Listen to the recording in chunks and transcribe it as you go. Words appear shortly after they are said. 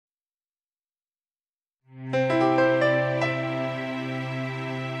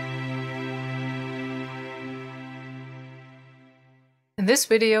In this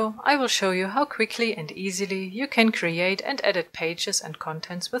video, I will show you how quickly and easily you can create and edit pages and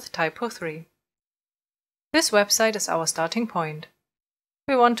contents with TYPO3. This website is our starting point.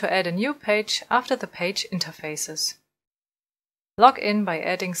 We want to add a new page after the page interfaces. Log in by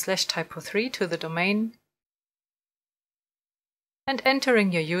adding /typo3 to the domain and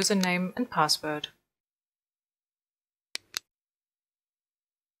entering your username and password.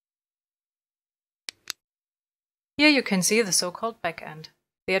 Here you can see the so-called backend,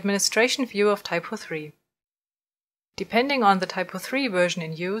 the administration view of TYPO3. Depending on the TYPO3 version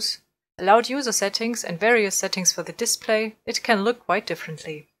in use, allowed user settings and various settings for the display, it can look quite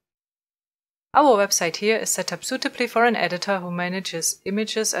differently. Our website here is set up suitably for an editor who manages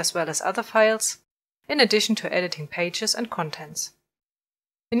images as well as other files, in addition to editing pages and contents.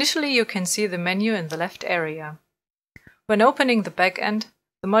 Initially you can see the menu in the left area. When opening the backend,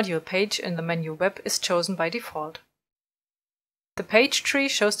 the module page in the menu Web is chosen by default. The page tree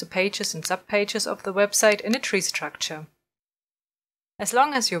shows the pages and subpages of the website in a tree structure. As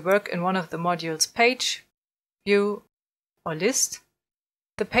long as you work in one of the modules Page, View, or List,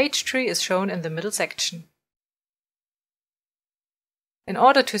 the page tree is shown in the middle section. In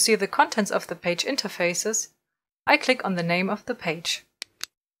order to see the contents of the page interfaces, I click on the name of the page.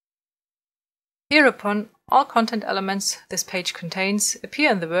 Hereupon, all content elements this page contains appear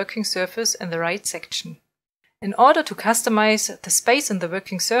in the working surface in the right section. In order to customize the space in the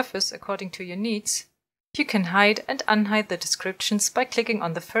working surface according to your needs, you can hide and unhide the descriptions by clicking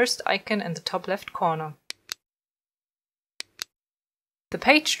on the first icon in the top left corner. The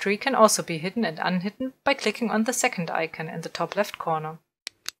page tree can also be hidden and unhidden by clicking on the second icon in the top left corner.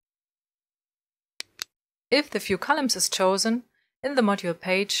 If the View Columns is chosen, in the module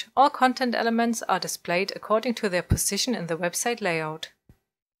page, all content elements are displayed according to their position in the website layout.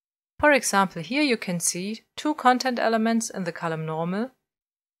 For example, here you can see 2 content elements in the column Normal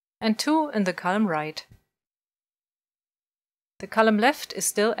and 2 in the column Right. The column Left is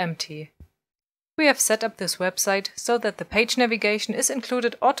still empty. We have set up this website so that the page navigation is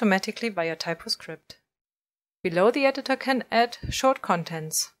included automatically via TypoScript. Below, the editor can add short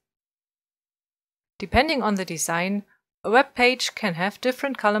contents. Depending on the design, a web page can have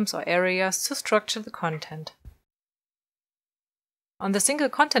different columns or areas to structure the content. On the single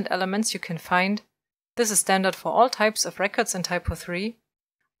content elements you can find, this is standard for all types of records in TYPO3,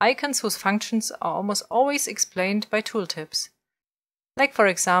 icons whose functions are almost always explained by tooltips, like for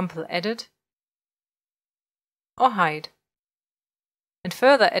example Edit or Hide, and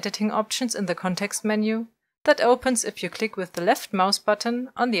further editing options in the context menu that opens if you click with the left mouse button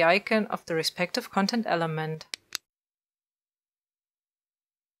on the icon of the respective content element.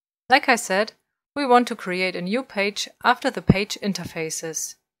 Like I said, we want to create a new page after the page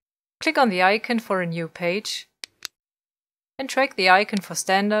interfaces. Click on the icon for a new page and drag the icon for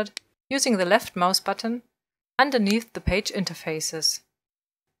standard using the left mouse button underneath the page interfaces.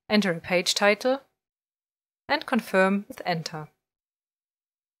 Enter a page title and confirm with Enter.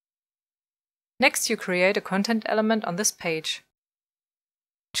 Next, you create a content element on this page.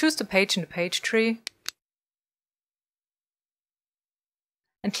 Choose the page in the page tree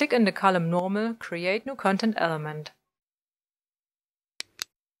and click in the column Normal, Create New Content Element.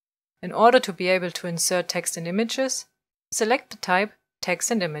 In order to be able to insert text and images, select the type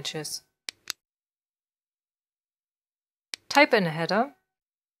Text and Images. Type in a header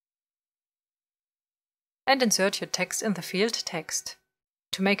and insert your text in the field Text.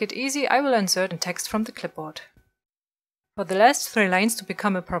 To make it easy, I will insert text from the clipboard. For the last 3 lines to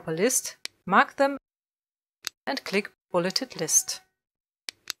become a proper list, mark them and click Bulleted List.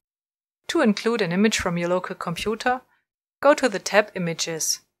 To include an image from your local computer, go to the tab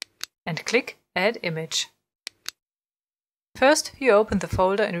Images and click Add Image. First, you open the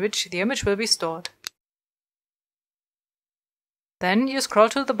folder in which the image will be stored. Then you scroll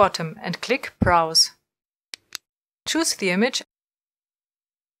to the bottom and click Browse. Choose the image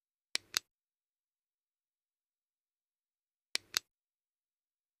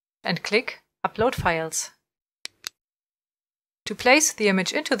and click Upload Files. To place the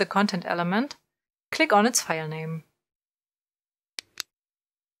image into the content element, click on its file name.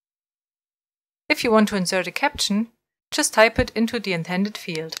 If you want to insert a caption, just type it into the intended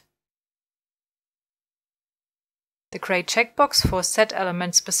field. The gray checkbox for Set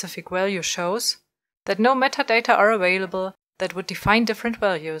Element Specific Value shows that no metadata are available that would define different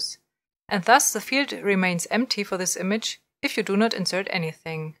values, and thus the field remains empty for this image if you do not insert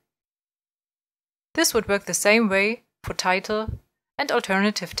anything. This would work the same way for title and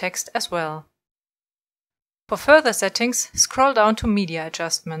alternative text as well. For further settings, scroll down to Media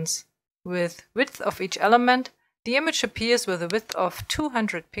Adjustments. With Width of each element, the image appears with a width of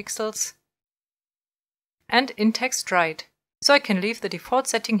 200 pixels and in text right, so I can leave the default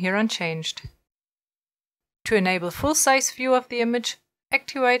setting here unchanged. To enable full-size view of the image,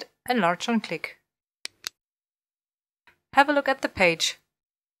 activate Enlarge on click. Have a look at the page.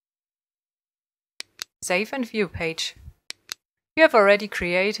 Save and view page. You have already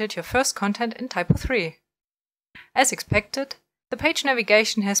created your first content in TYPO3. As expected, the page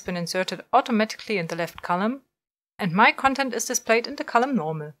navigation has been inserted automatically in the left column, and my content is displayed in the column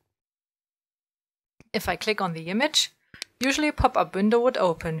Normal. If I click on the image, usually a pop-up window would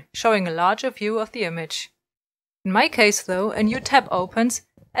open, showing a larger view of the image. In my case though, a new tab opens,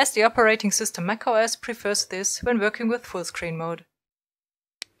 as the operating system macOS prefers this when working with full screen mode.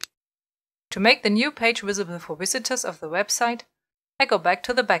 To make the new page visible for visitors of the website, I go back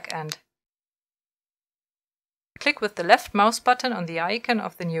to the back end. Click with the left mouse button on the icon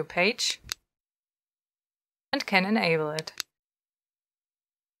of the new page and can enable it.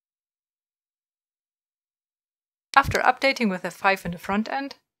 After updating with F5 in the front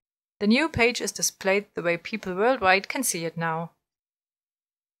end, the new page is displayed the way people worldwide can see it now.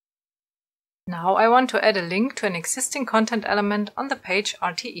 Now I want to add a link to an existing content element on the page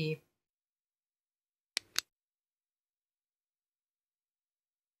RTE.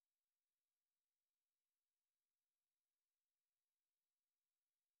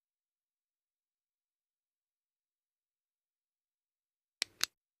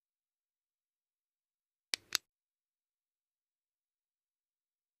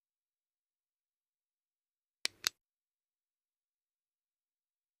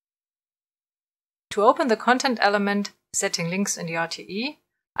 To open the content element setting links in the RTE,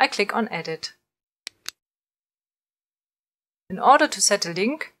 I click on Edit. In order to set a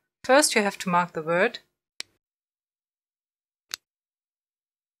link, first you have to mark the word,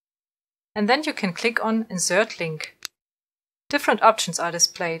 and then you can click on Insert Link. Different options are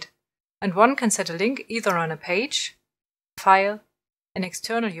displayed, and one can set a link either on a page, file, an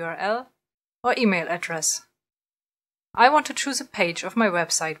external URL, or email address. I want to choose a page of my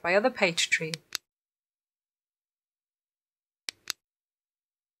website via the page tree.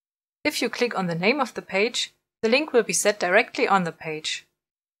 If you click on the name of the page, the link will be set directly on the page.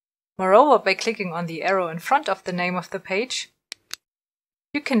 Moreover, by clicking on the arrow in front of the name of the page,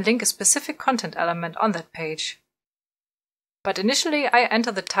 you can link a specific content element on that page. But initially I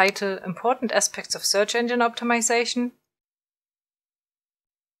enter the title Important Aspects of Search Engine Optimization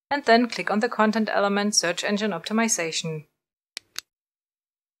and then click on the content element Search Engine Optimization.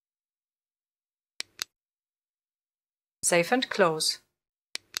 Save and close.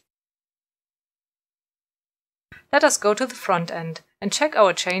 Let us go to the front end and check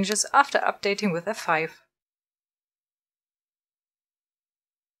our changes after updating with F5.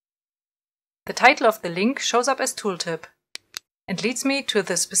 The title of the link shows up as tooltip and leads me to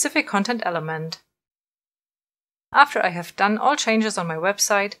the specific content element. After I have done all changes on my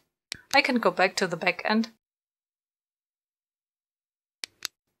website, I can go back to the back end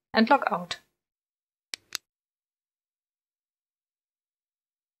and log out.